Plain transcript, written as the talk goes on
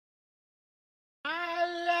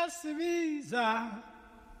Bayasibiza,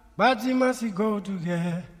 bathi masigo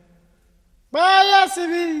together.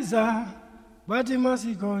 Bayasibiza, bathi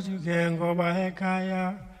masigo together. Ngoba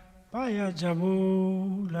ekhaya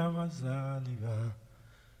bayajabula abazali ba.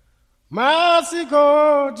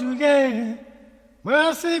 Masigo together.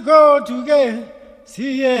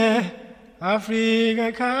 Siye Afrika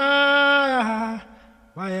ekhaya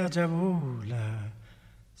bayajabula.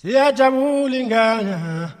 Siyajabula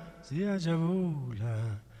ingane. Siyajabula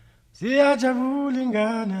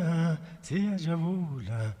ingane,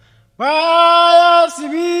 siyajabula.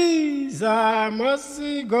 Bayasibiza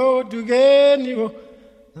masigo together.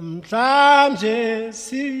 Namhlanje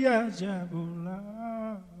siyajabula.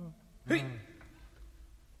 Hey.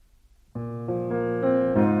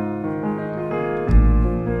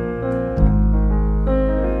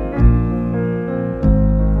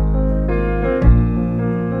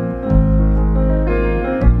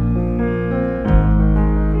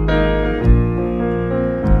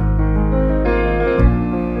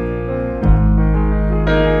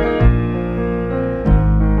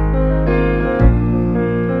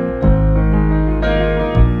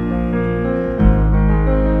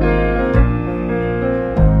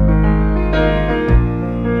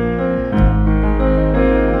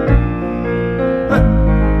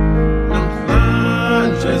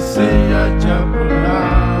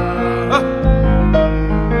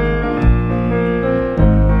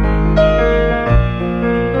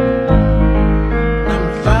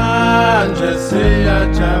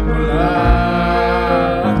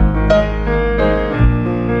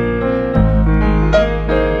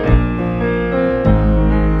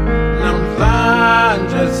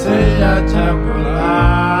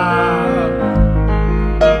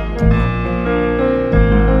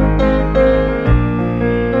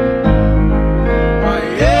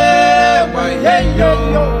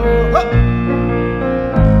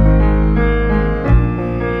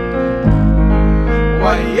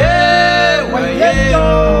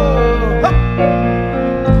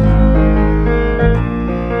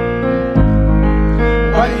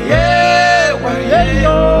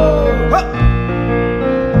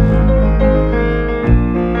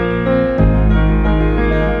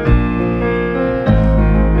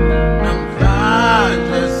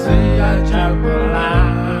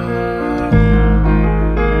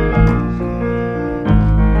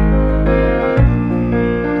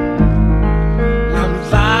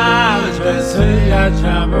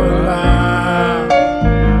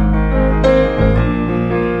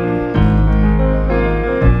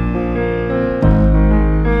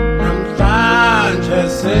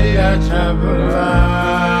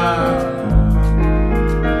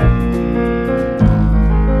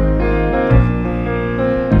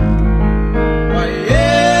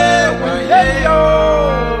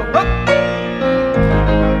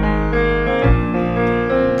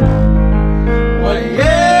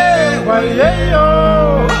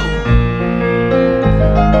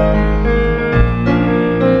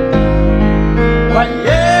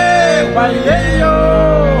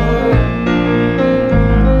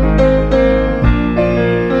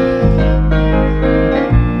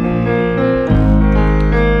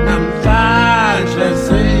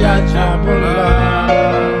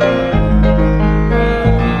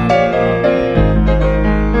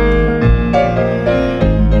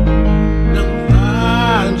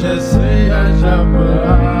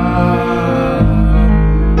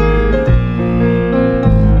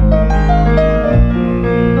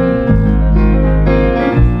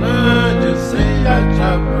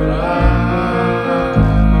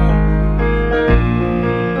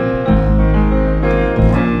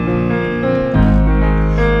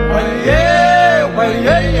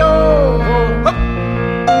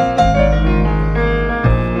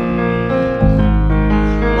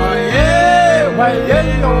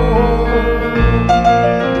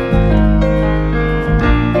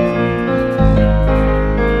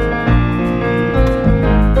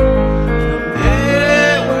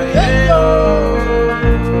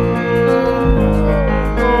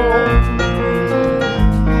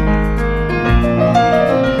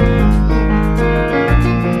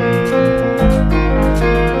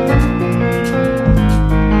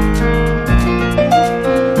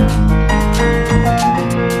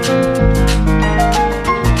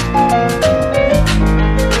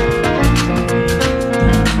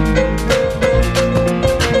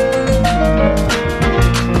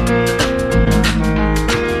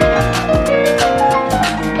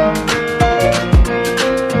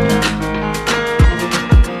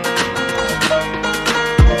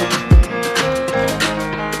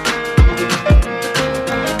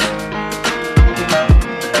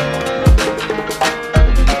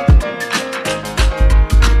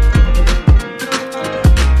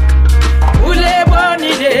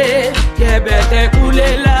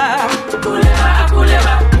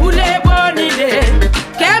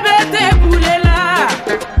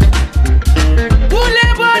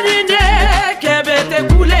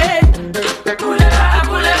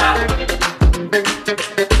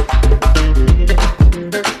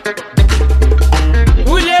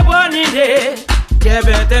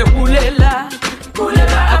 kebete kulela,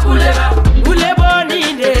 kulela, kulela, kule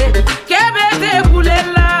bonine, kebete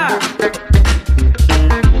kulela,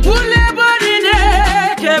 kule bonine,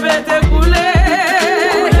 kebete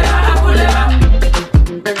kulela, kulela.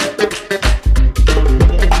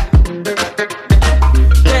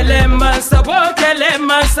 Kele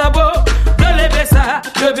masabo, dole besa,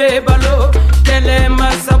 dole balo. Kele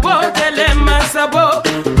masabo,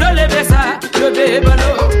 dole besa, dole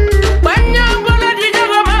balo. Banyambola di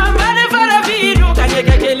jagoma, mane fara vidu kanye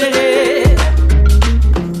kelele.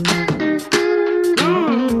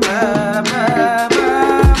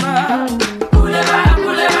 Kuleba,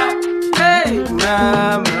 kuleba, hey,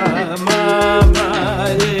 mama,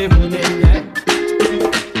 hey, kuleba.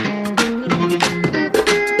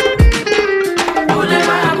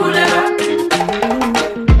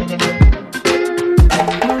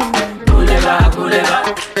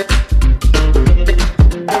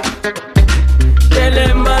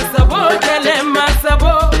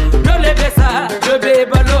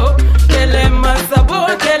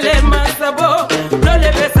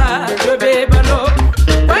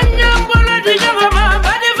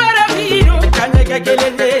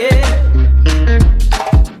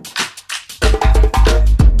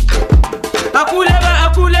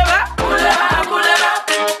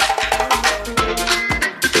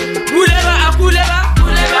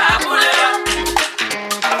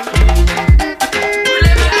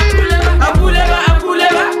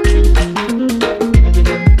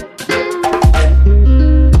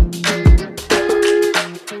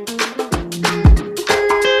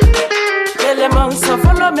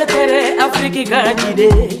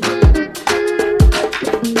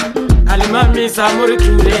 Alimami Samori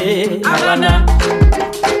Ture Havana.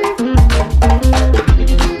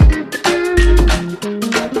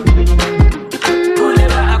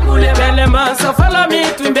 Kuleba sofala mi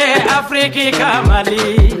tumbe Afriki kamali.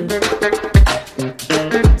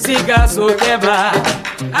 Siga sokeba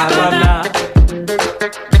Havana.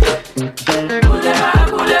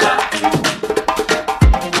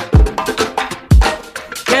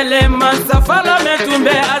 Kelema sofala mi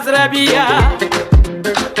tumbe Azrabia.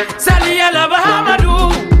 Saliyala Mahamadu,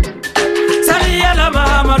 Saliyala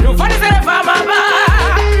Mahamadu, Fadisere Famaba,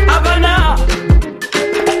 Abana.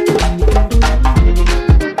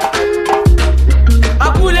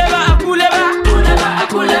 Akuleba, akuleba, akuleba,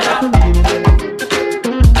 akuleba.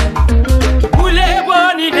 Kule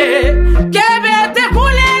bonide, kebete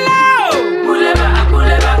kulela. Kuleba,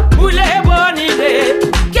 akuleba, kule bonide,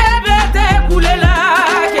 kebete kulela.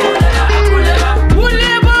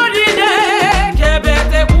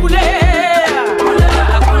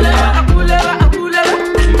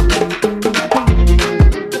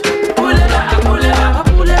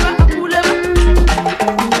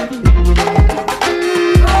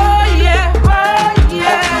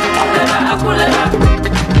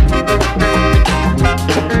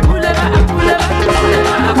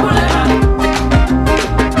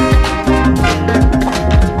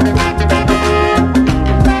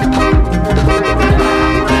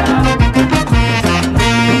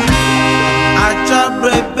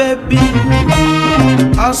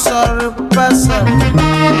 Sorry, person.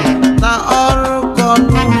 Na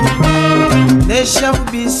orugonu nation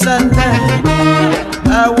be Sunday. I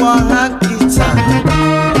want a guitar.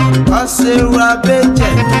 I say rabeje,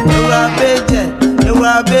 rabeje,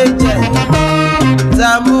 rabeje.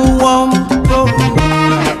 Zamu wombo,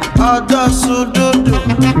 odo sududu.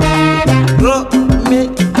 Grow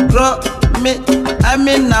me. I'm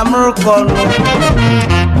in Amurkonu.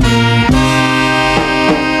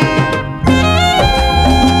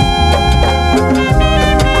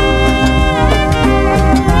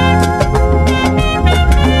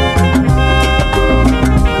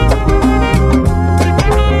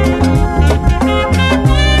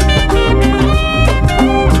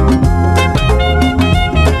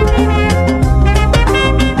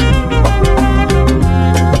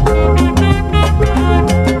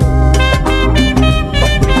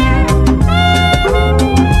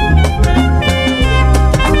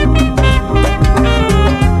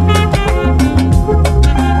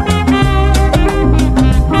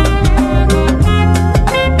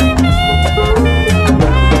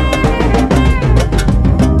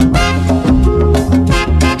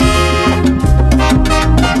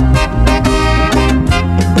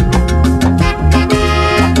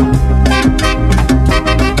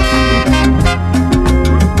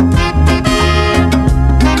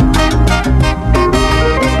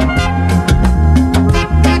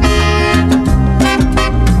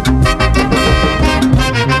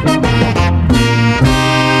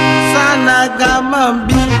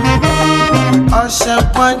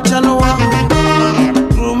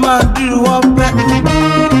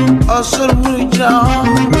 Osumuja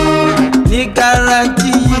ni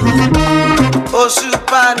garanti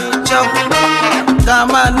Osupani chok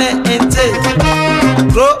Kamane ente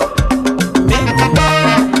Grow me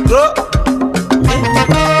Grow me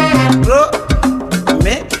Grow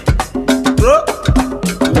me Grow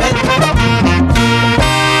me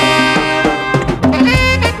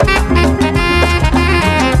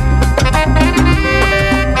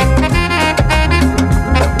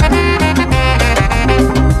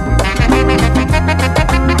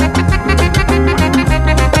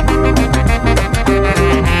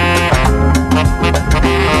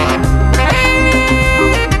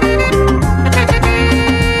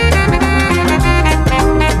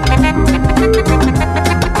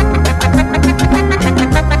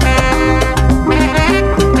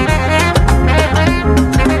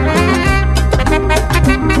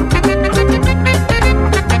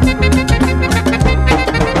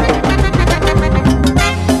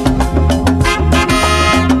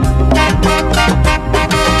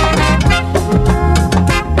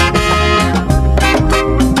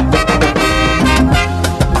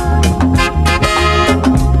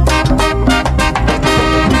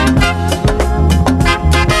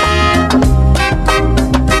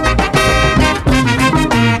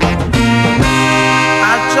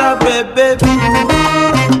baby,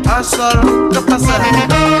 asoro kapasa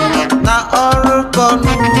na orukonu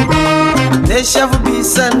neshafu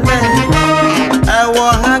bisane ewo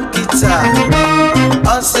hankita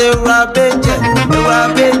ose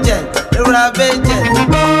rabeje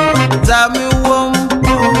tami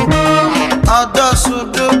wompu odosu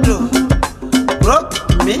dudu rock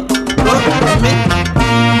me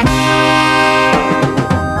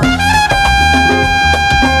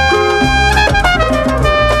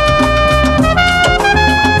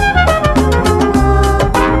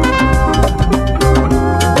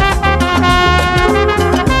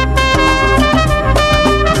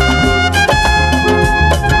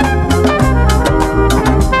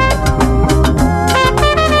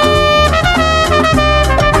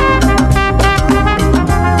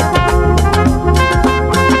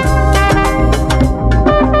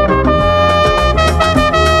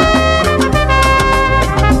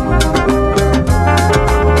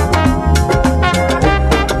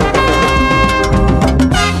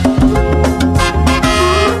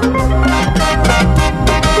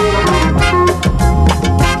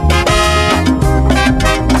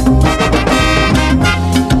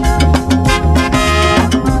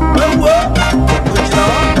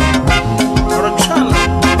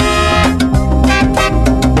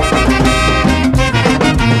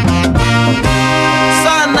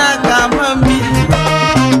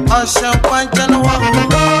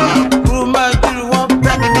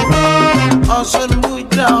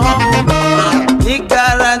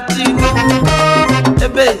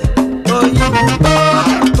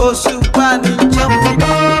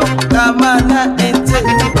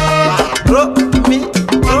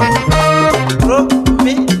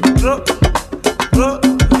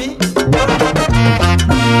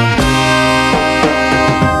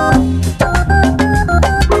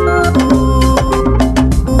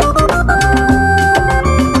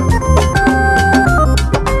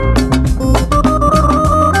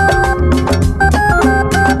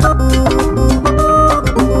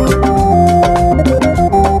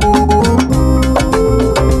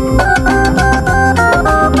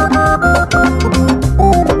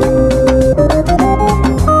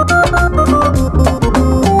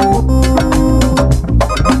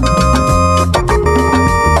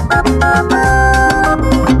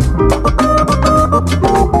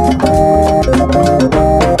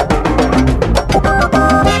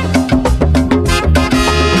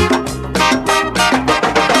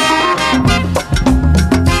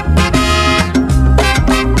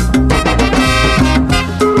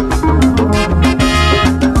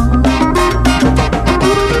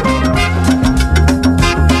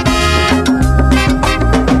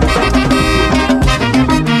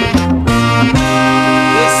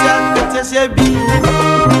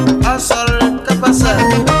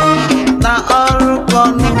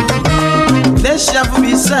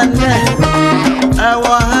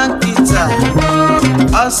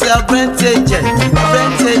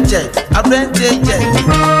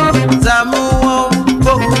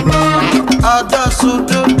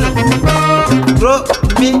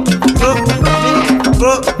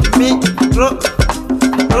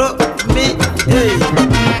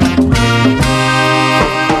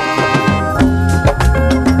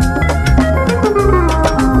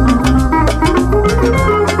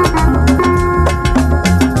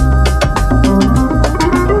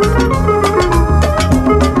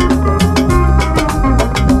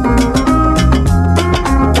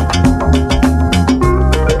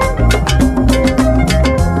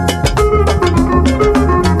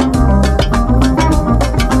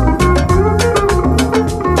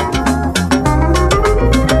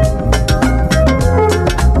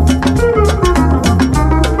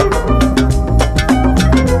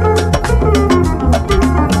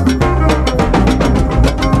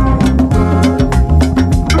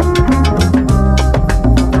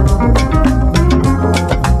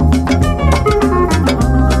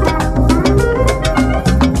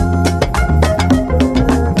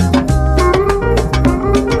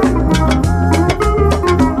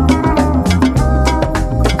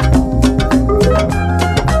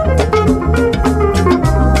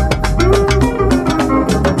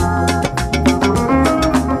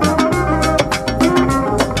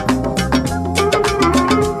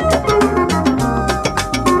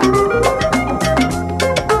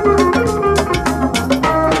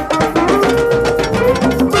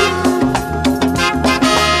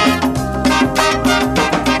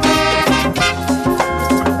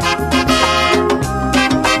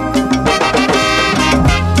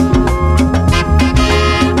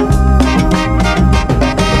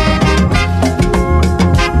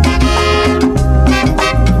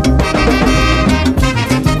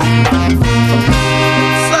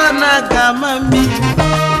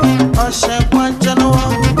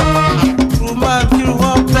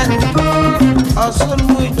son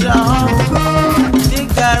muita de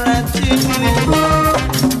garantir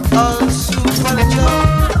o super job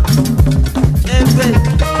ebe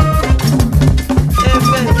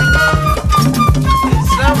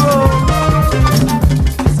Isabo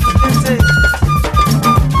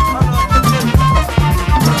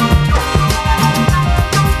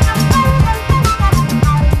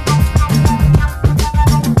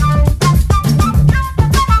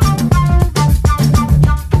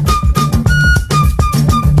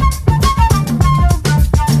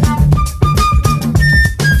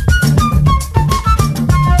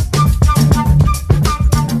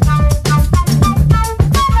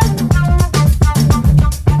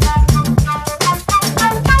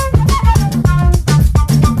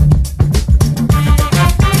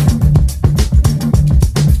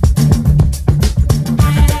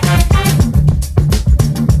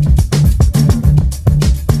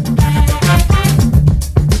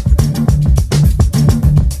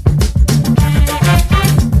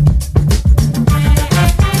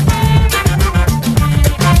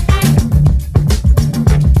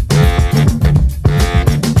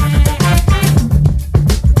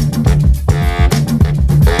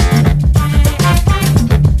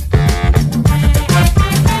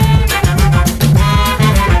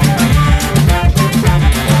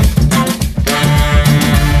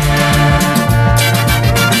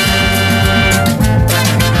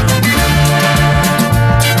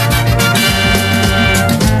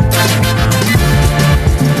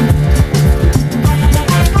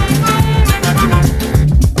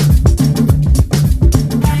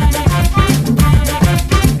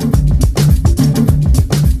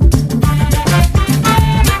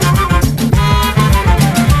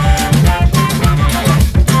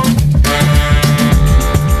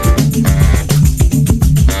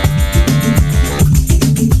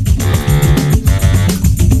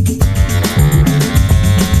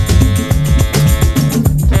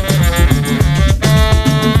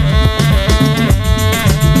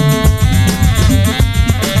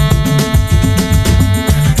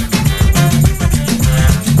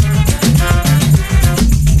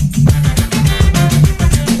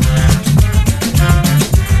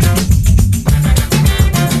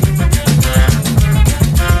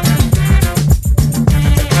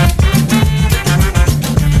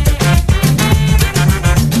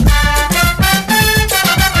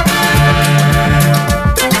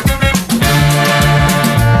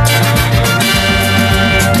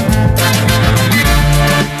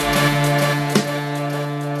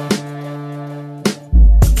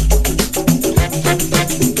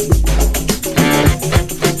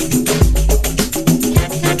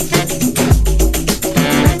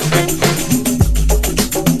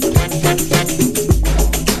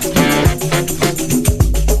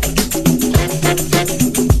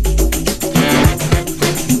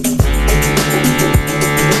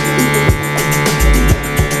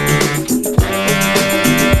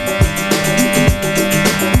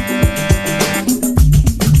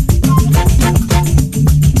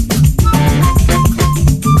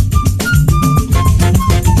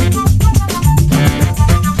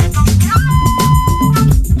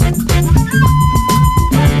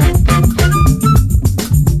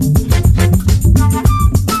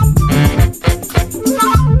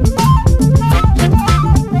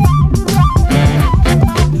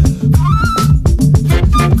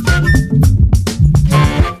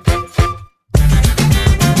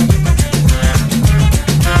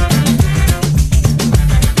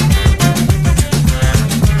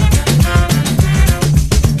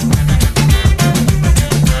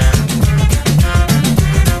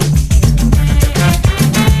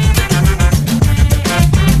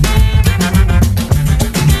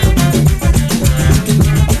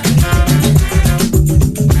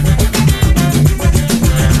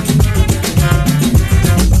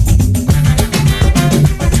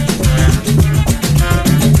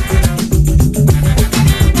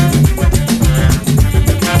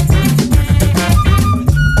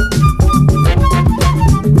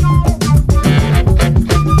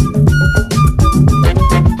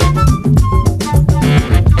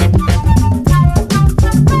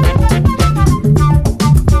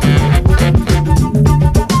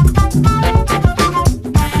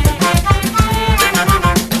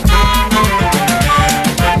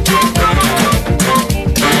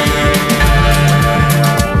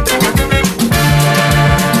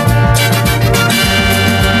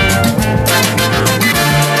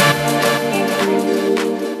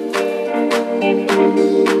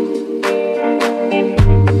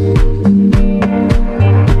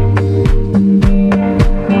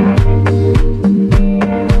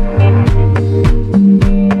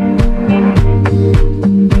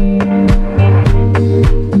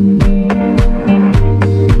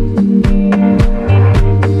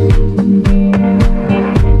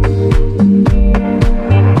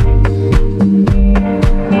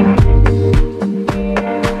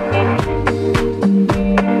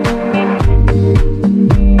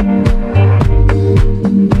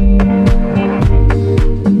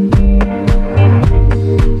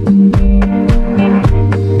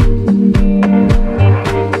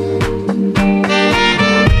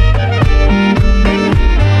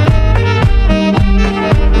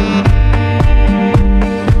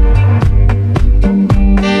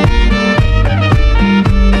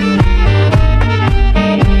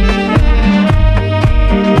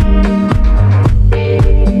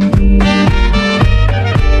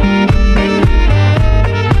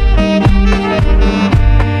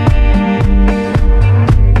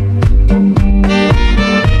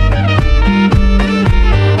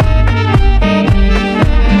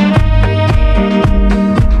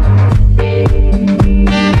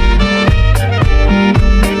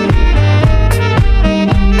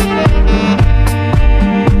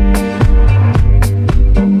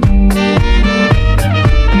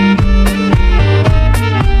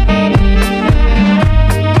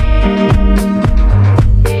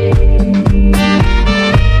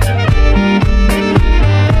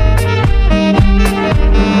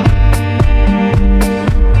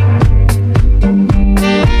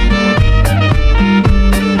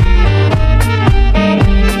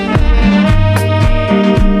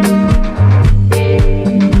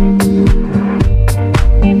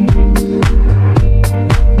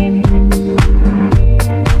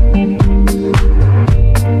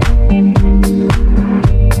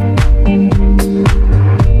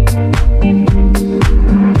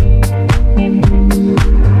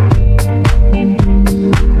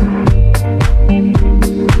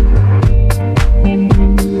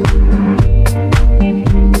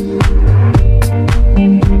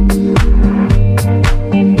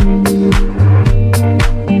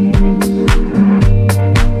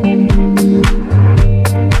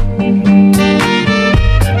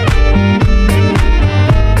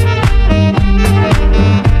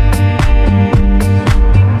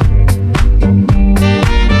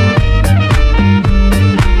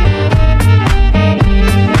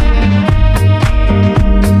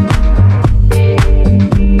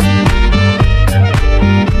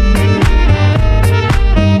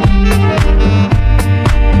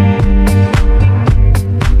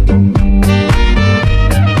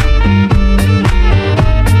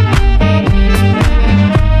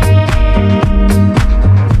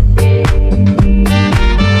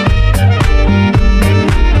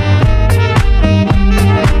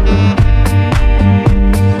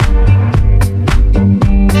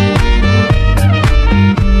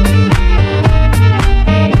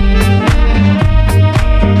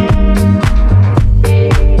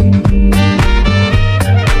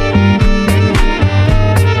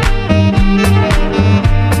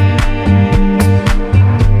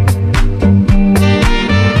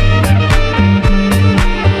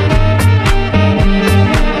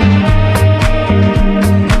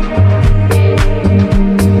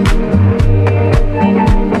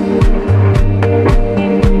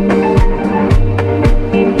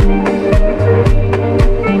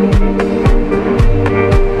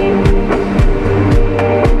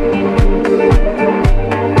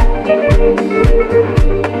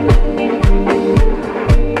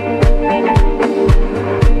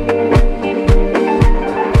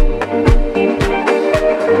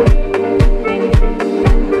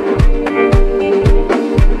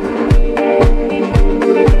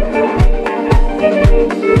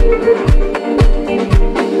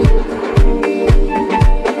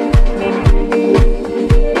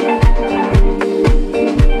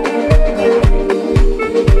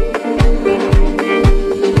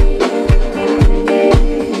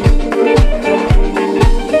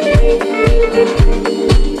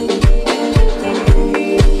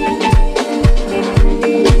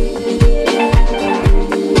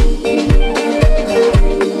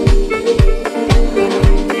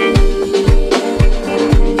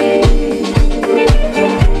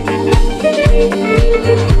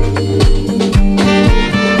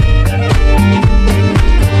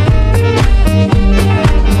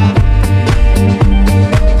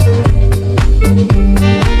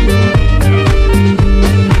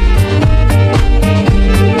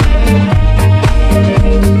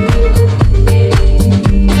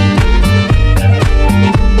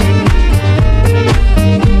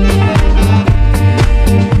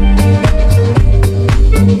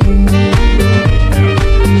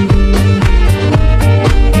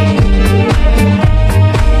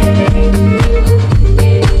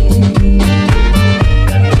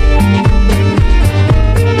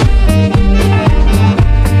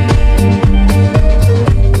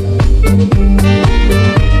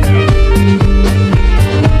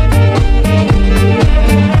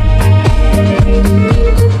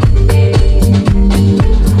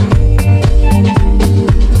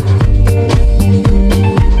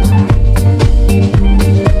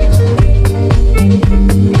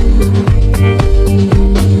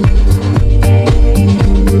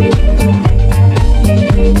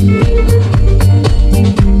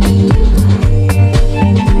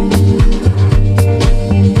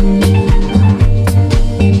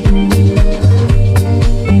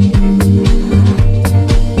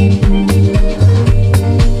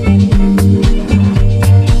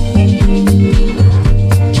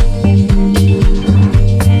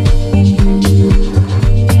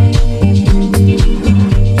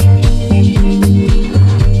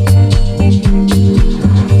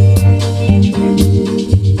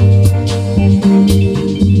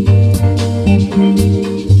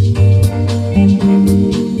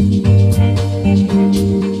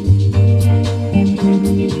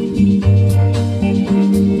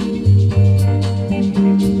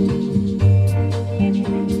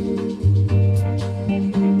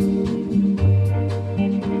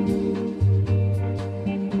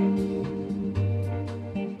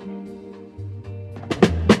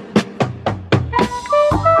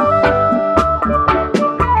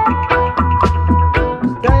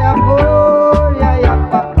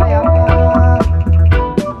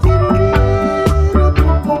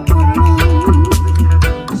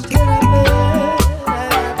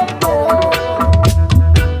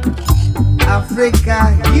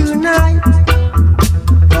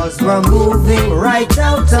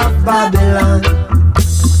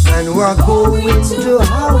are going to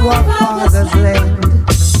our Father's land.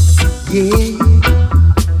 Yeah.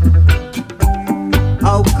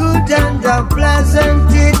 How good and how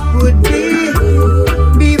pleasant it would be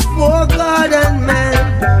before God and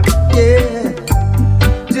man. Yeah.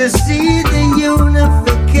 To see the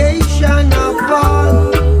unification of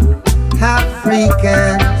all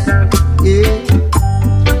Africans. Yeah.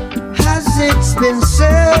 Has it been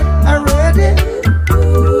said already?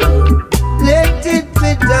 Let it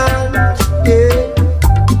be done. Yeah.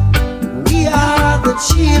 We are the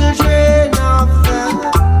children of the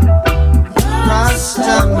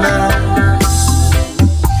Rastaman.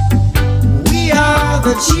 We are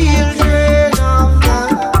the children of the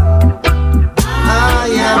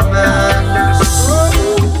Iron Man. So,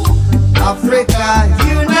 Africa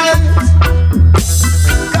unite,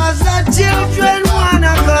 'cause the children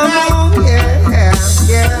wanna come home.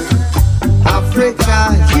 Yeah, yeah. Africa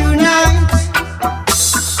unite,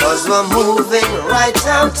 'cause we're moving right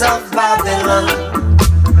out of Babylon,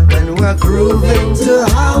 and we're grooving to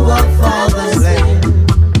our Father's land.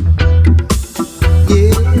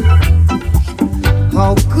 Yeah.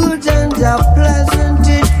 How good and how pleasant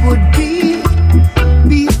it would be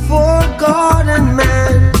before God and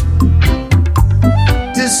man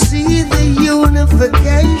to see the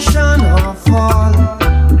unification of all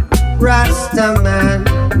Rastaman.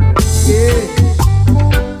 Yeah.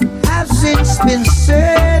 Has it been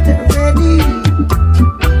said already?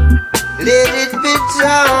 Let it be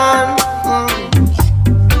done.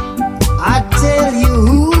 I tell you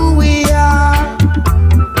who we are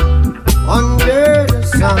under the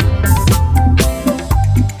sun.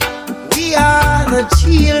 We are the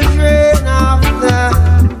children of the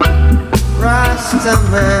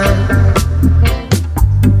Rastaman.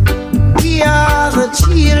 We are the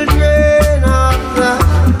children of the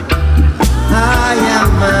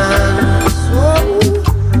Iron Man. So,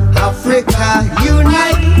 Africa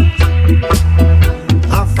unite.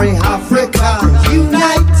 Africa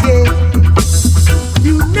unite. Yeah.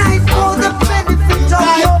 Unite for the benefit of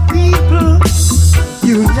your people.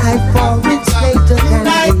 Unite for its greater than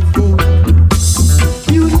anything.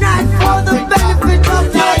 Unite for the benefit of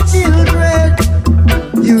your children.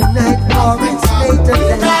 Unite for its greater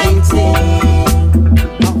than anything.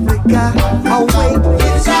 Africa, await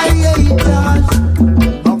its creators.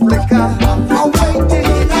 Africa, await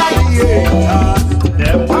its creators.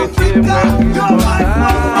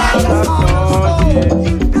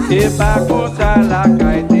 C'est pas comme ça la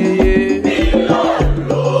qualité.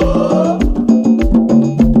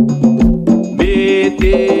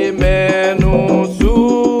 Mettez mes nous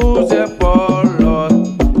sous épaule.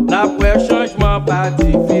 L'après changement pas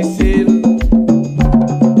difficile.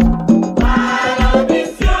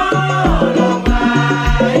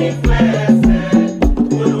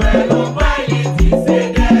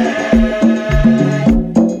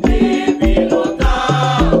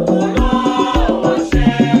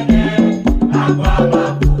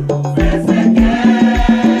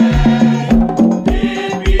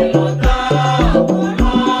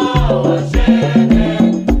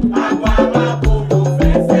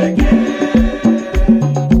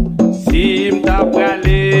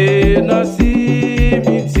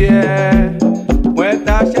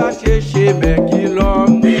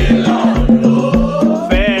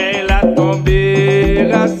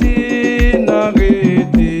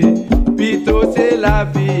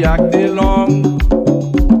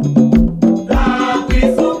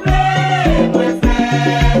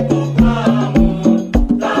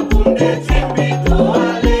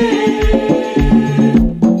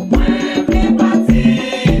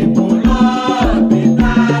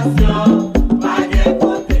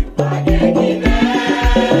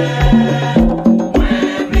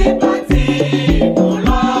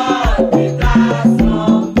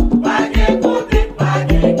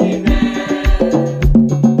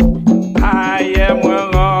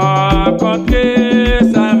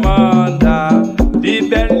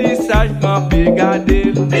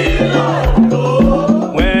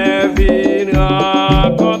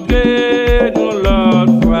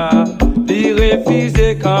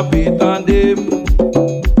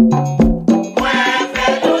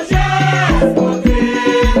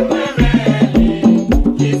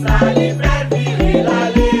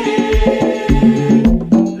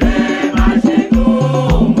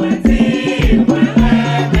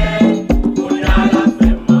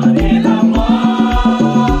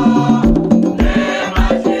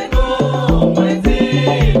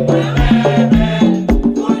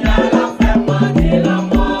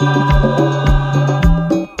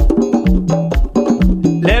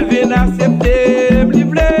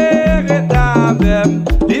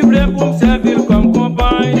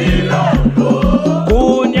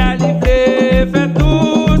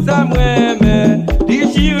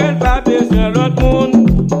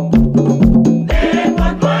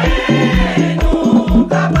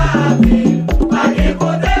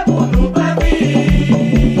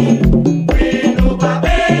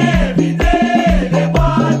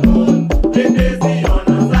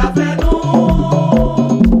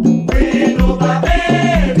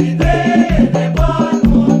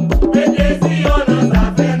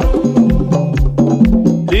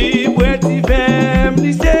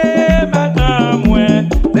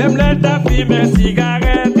 fumer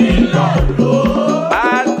cigarette.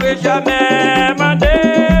 Pas jamais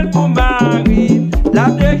mandé pour mari. La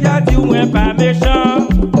déjà dit ouais pas méchant.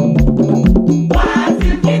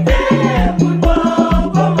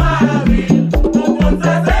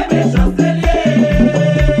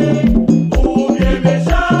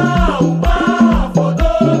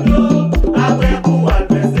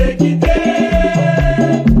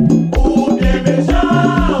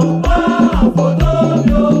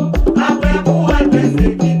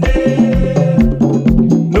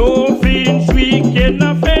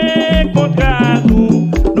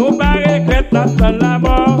 La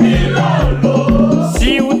mort.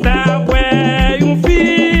 Si ou ta ouais une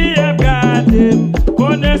fille a gardé,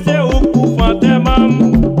 connaissez ou pour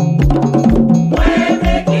fantôme.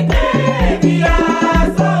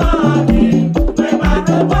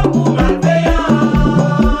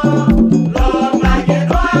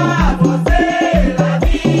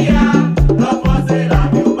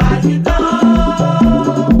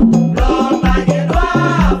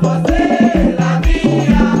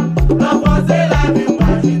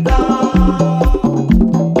 Don't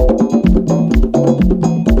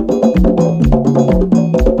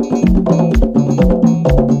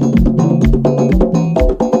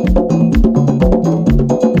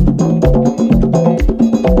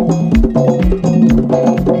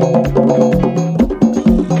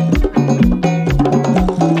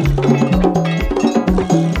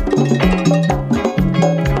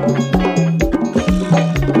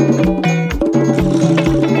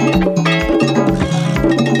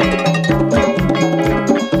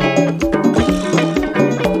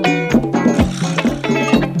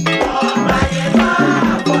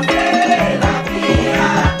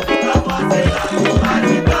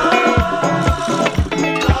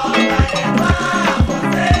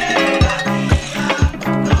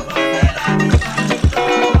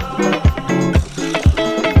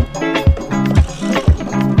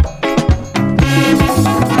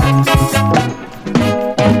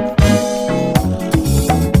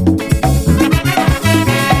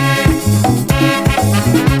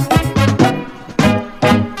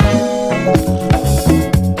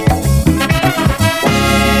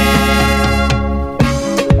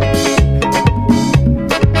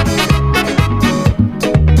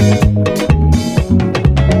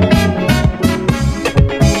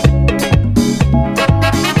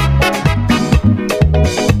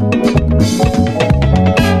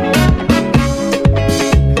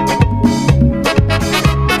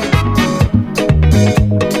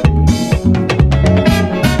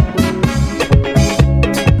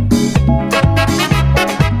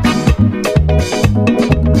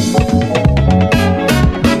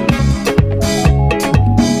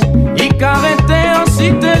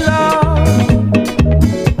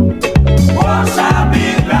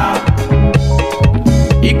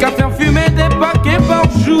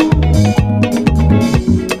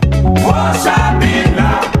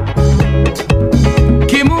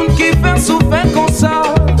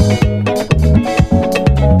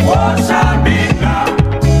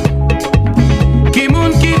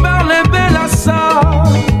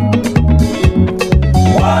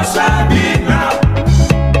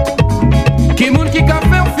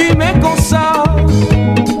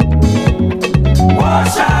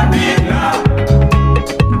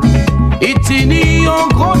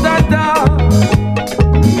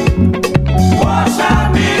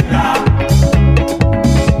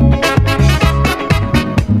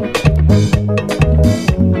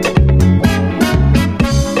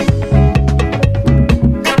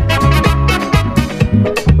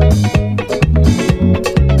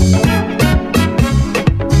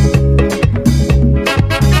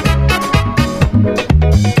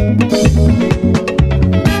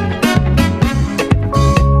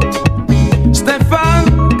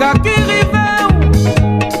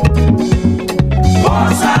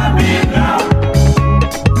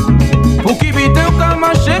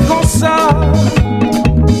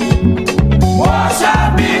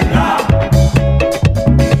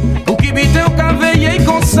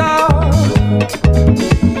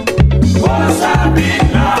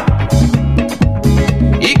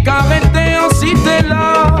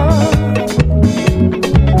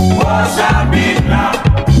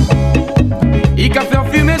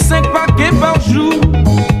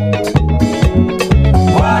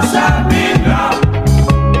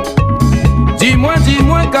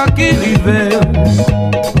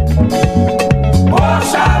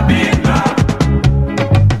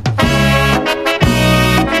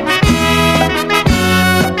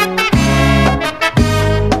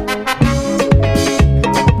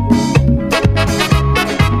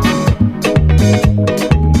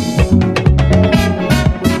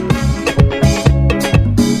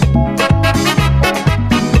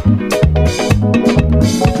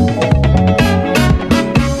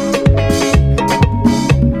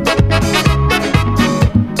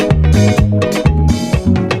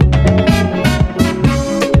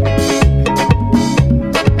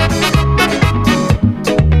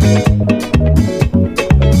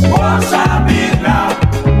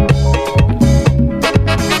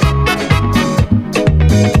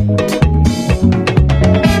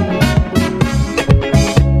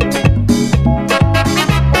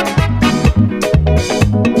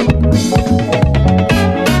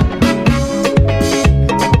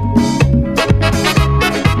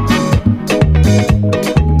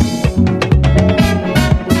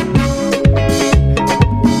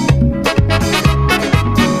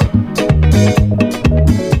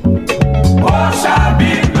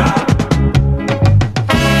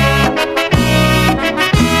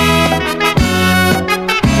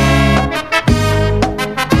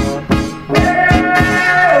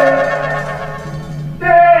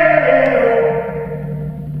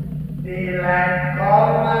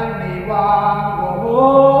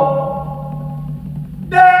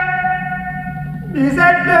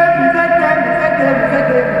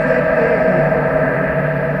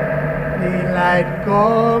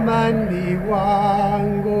come and me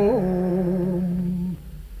want go home.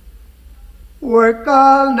 Work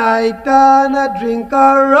all night and a drink a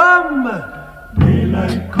rum.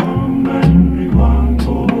 Daylight come and me want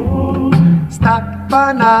go home. Stack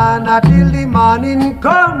banana till the morning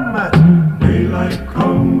come. Daylight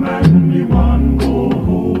come and me want go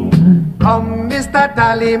home. Come, Mr.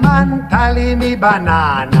 Tallyman, tally me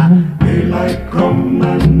banana. Daylight come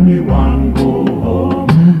and me want go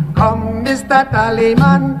home. Come, Mr.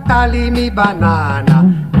 Tallyman, tally me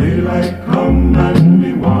banana. Daylight come and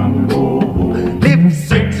me want go home. Live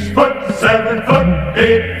 6 foot, 7 foot,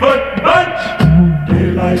 8 foot bunch.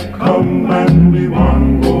 Daylight come and me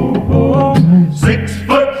want go home. 6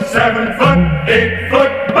 foot, 7 foot, 8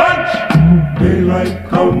 foot bunch. Daylight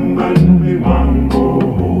come and me want go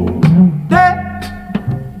home. day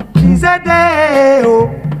is a day, oh.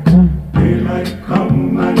 Daylight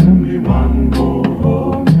come and me want go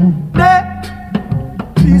home. Day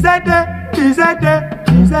is a day, is a day,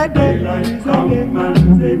 is a day, Daylight is a come day.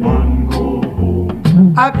 and me want go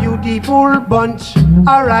home. A beautiful bunch,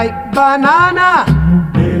 a ripe banana.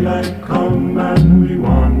 Daylight come and me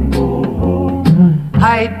want go home.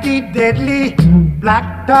 Hide the deadly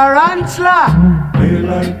black tarantula.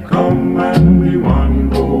 Daylight come and me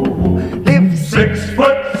want go home. Live 6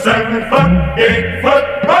 foot, 7 foot, 8 foot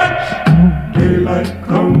bunch. Daylight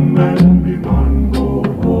come and me want go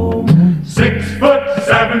home. 6 foot,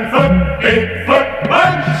 7 foot, 8 foot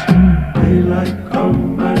bunch. Daylight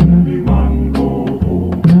come and me want go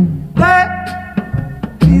home. day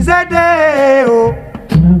is a day, oh.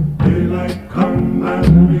 Daylight come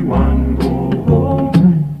and me want go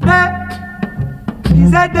home. Day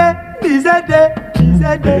is a day, is a day, is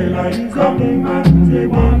a day, Daylight is a come day. and me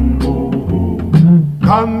want go home.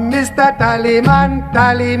 Come, Mr. Tallyman,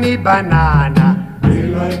 tally me banana.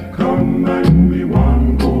 Daylight come and me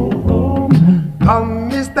want go home. Come,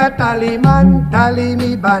 Mr. Tallyman, tally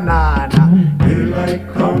me banana. Daylight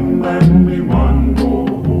come and me want go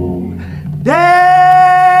home.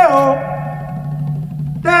 Day-o,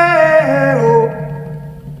 day-o.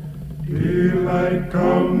 Daylight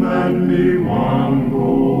come and me want go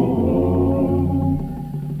home.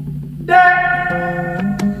 Day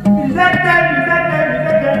is a day, is a day, is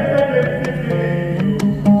a day, is a day.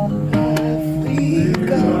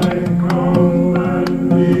 Daylight come and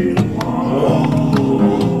me want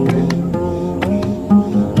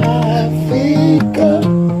Afrika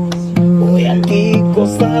oyandiko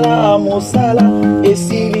sala mosala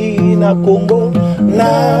esili na Congo na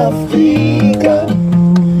Afrika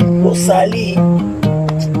osali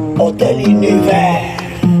Hotel Univers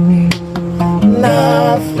na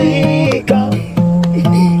Afrika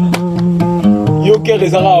yoke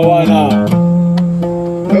ezala wana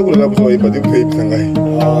nakolela biso bayeba te koyebisa ngai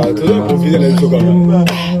toza profite na biso kama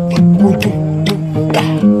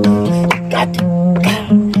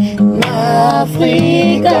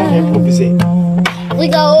Africa, improviser.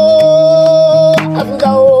 Africa, oh, Africa,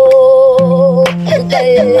 oh, Africa,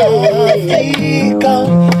 Africa,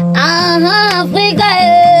 Africa,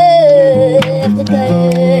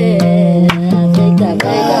 Africa,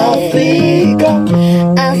 Africa,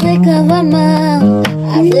 Africa, mama,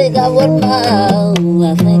 Africa, mama,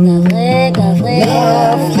 Africa,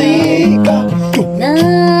 Africa,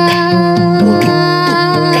 Africa.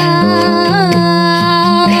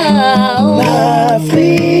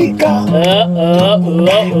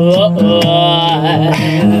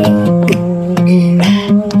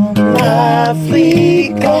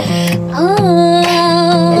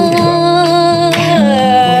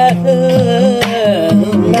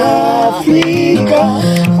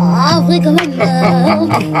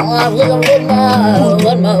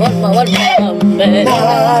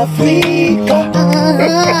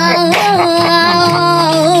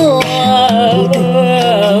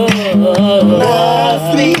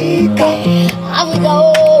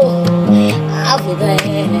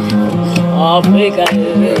 Africa,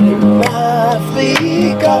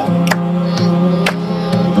 Africa,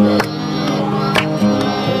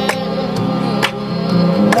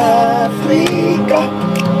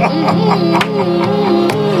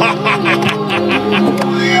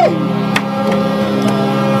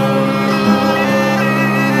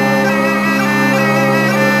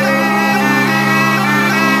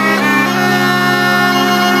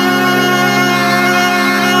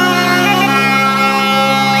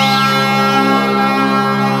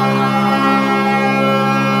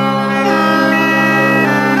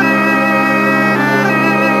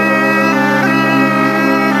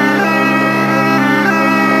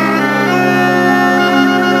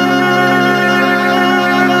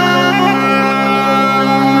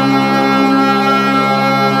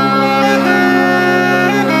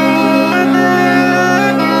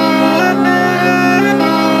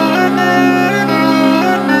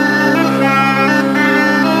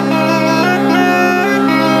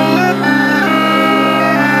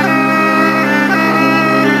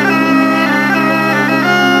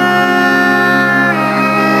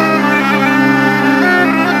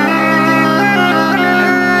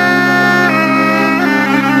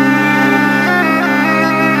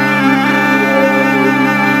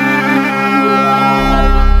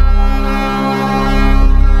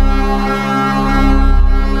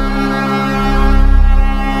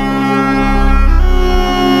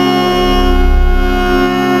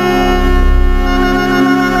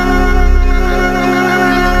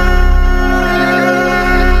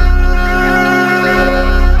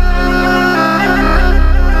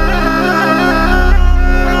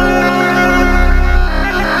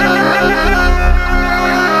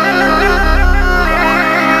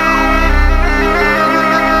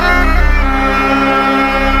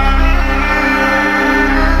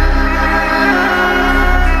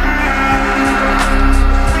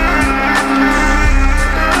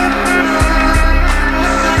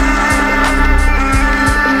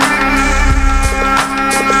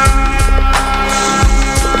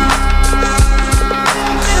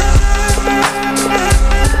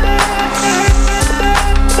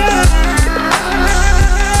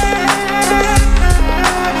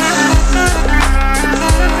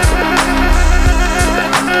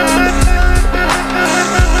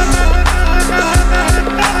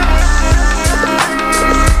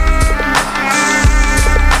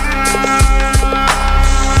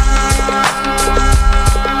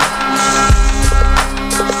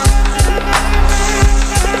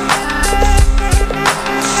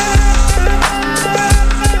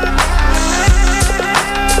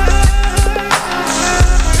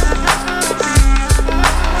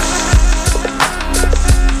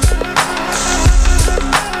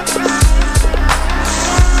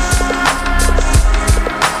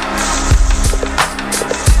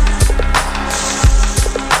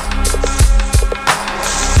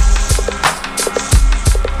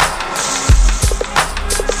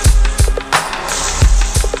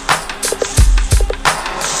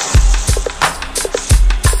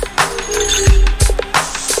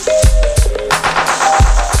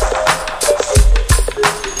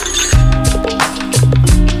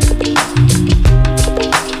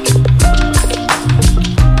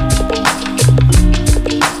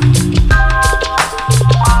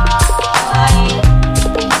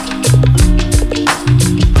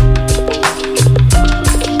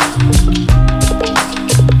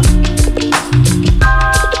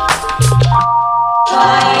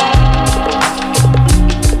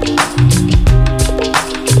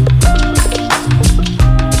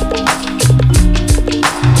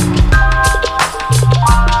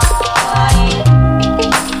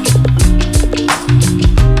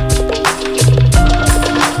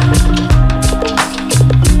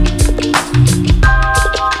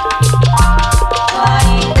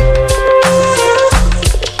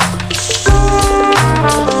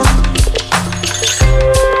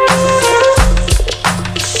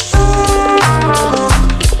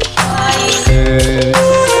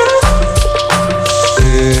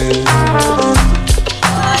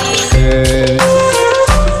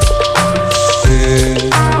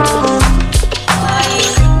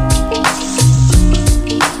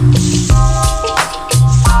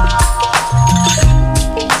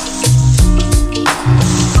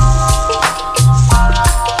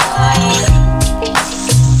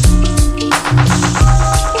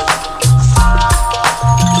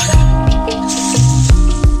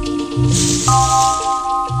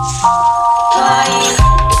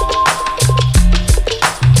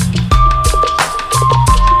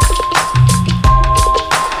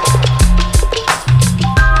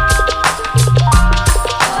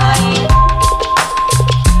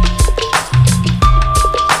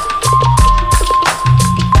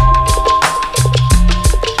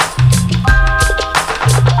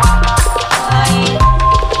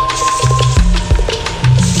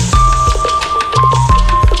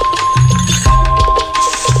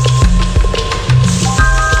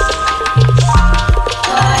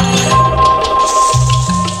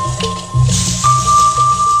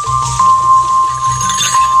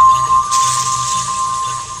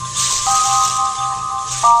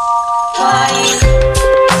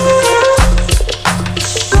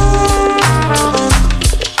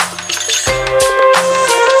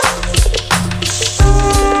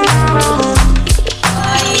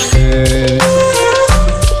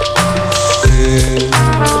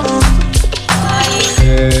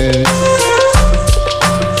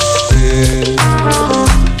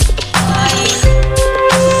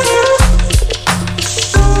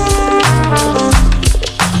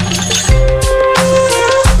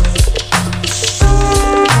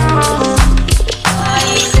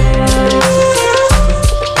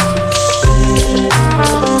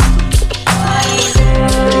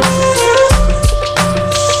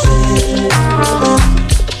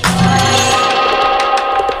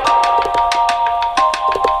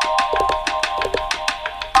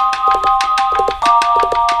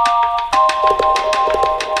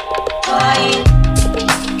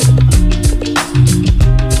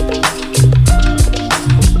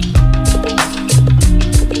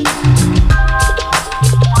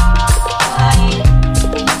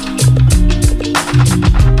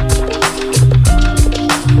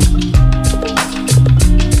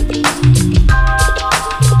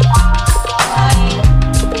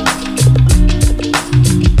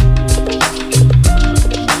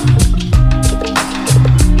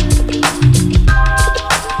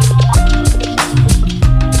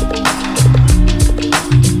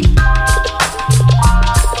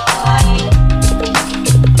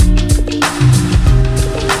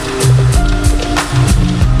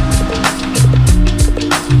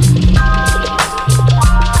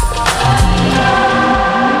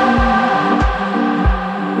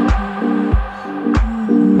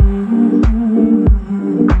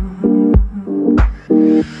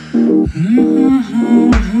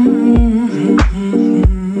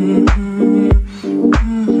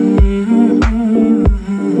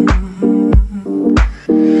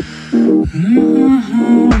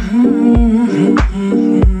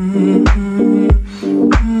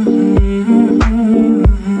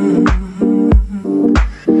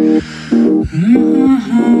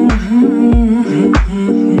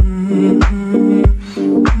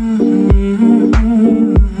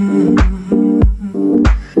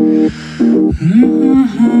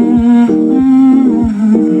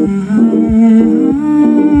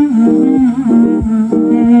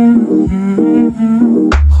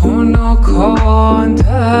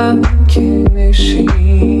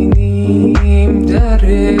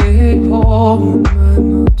 با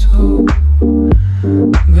من و تو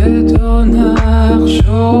به دو نقش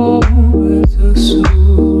و به دو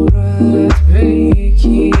صورت به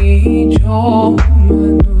یکی جا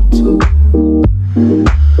من و تو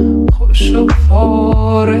خوش و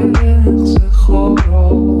فارغ ز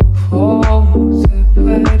خرافات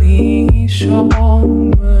پریشان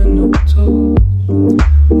من و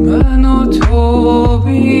تو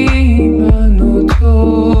بی من و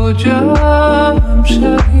تو جمع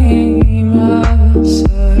شویم از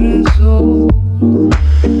سر زو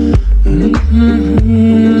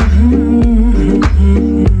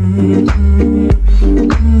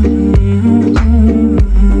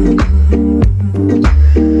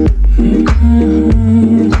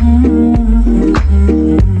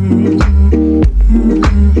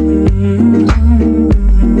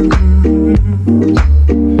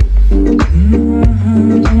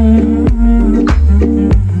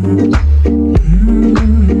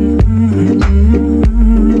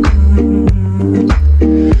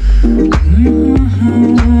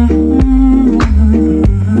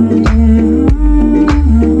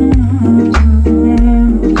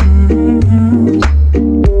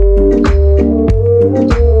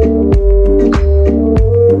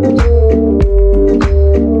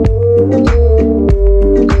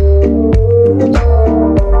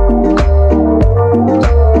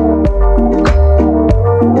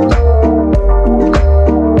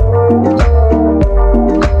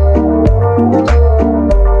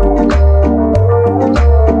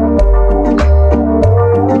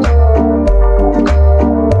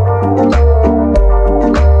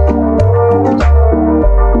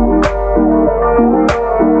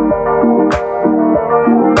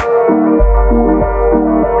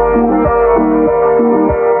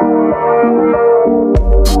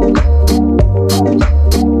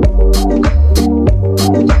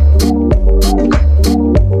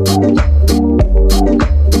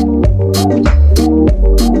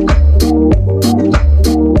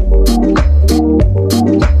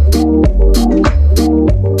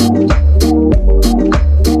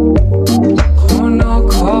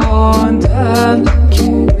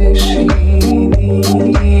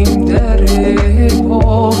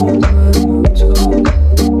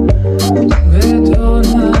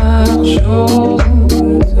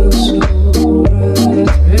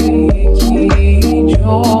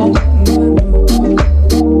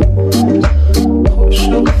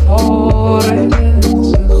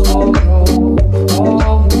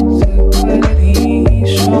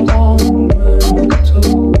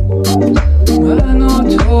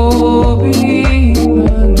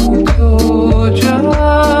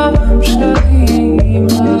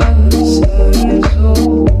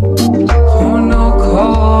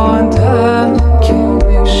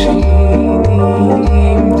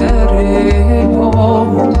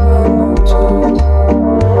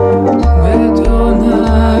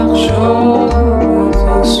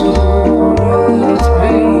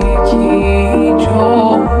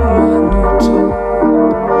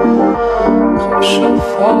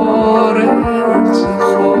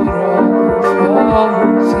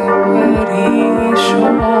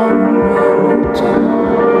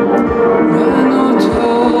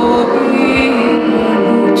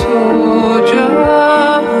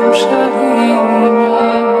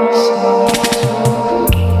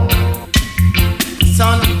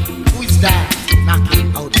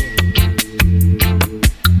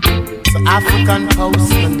African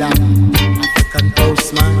postman, that African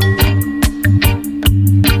postman.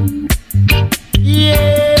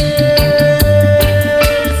 Yes,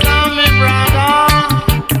 I'm a brother.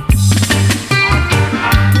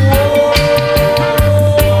 Whoa,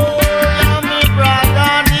 I'm a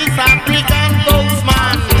brother. This African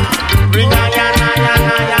postman. Bring a yana, you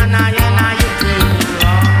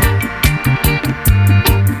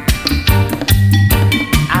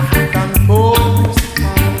African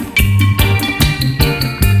postman.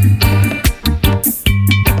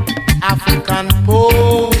 African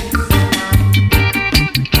postman.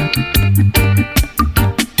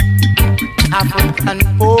 African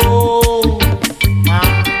postman.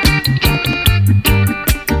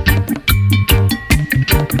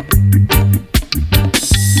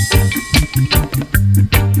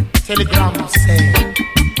 Telegram said,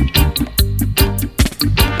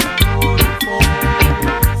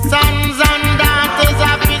 sons and daughters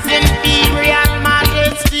of His Imperial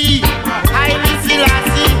Majesty, Haile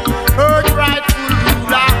Selassie, Earth rightful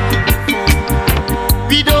ruler,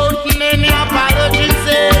 without any apology,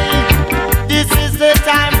 say, this is the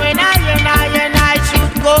time when I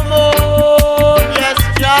should come home. Yes,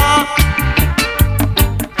 Jah,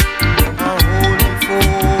 a holy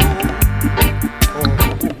folk.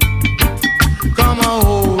 from a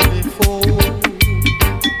holy folk.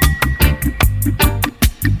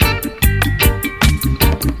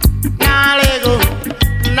 Now let go,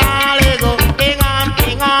 hang on,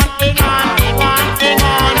 hang on, hang on, hang on, hang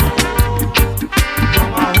on.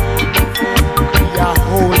 From a holy folk, we are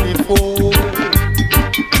holy folk.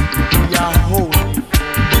 We are holy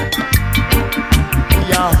folk.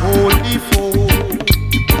 We are holy folk.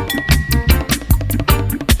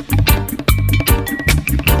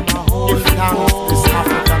 Give thanks this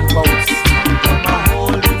African boast. From a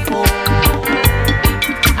holy folk.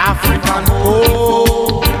 African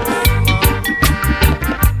folk.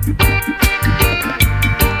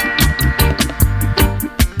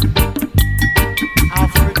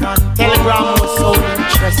 African telegram was so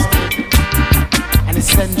interesting and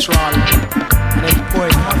essential and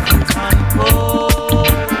important. African folk.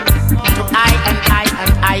 To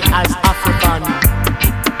I as African.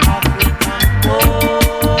 African folk.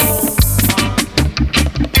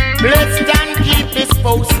 Blessed and keep this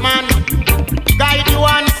postman. Guide you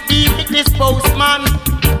and speak with this postman.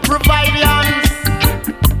 Provide the hands.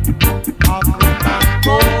 African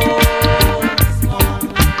postman.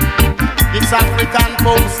 This African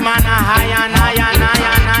postman a high and high and high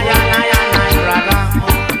and high and high and high, brother.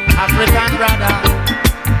 African brother.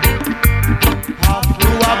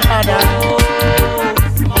 You a brother.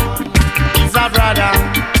 He's a brother.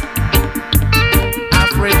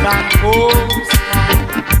 African postman.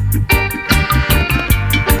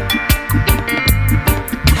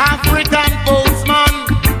 African postman.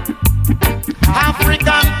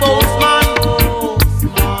 African postman.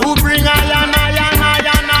 Who bring iron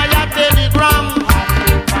telegram.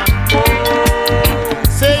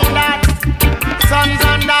 Saying that sons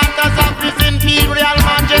and daughters of His Imperial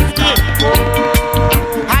Majesty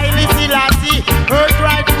Haile Selassie, earth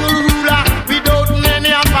rightful ruler, without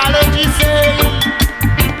any apology, say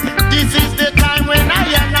this is the time when I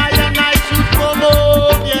should come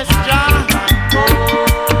home. Yes, Jah.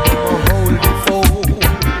 Holy folk.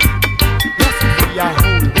 Yes, we are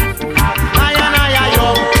holy folk.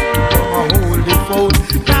 Holy folk.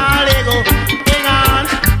 Now let go. Hang on.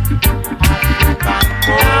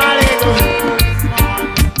 Now let go.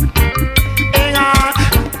 Hang on.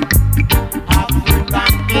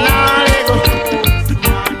 Now let go.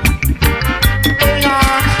 Hang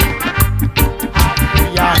on.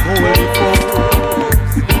 We are holy folk.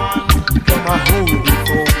 From a holy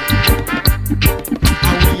folk.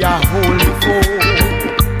 And we are holy folk.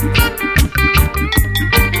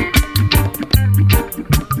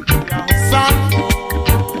 Son.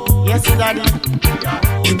 Yes, daddy.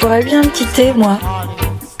 Je boirais bien un petit thé, moi.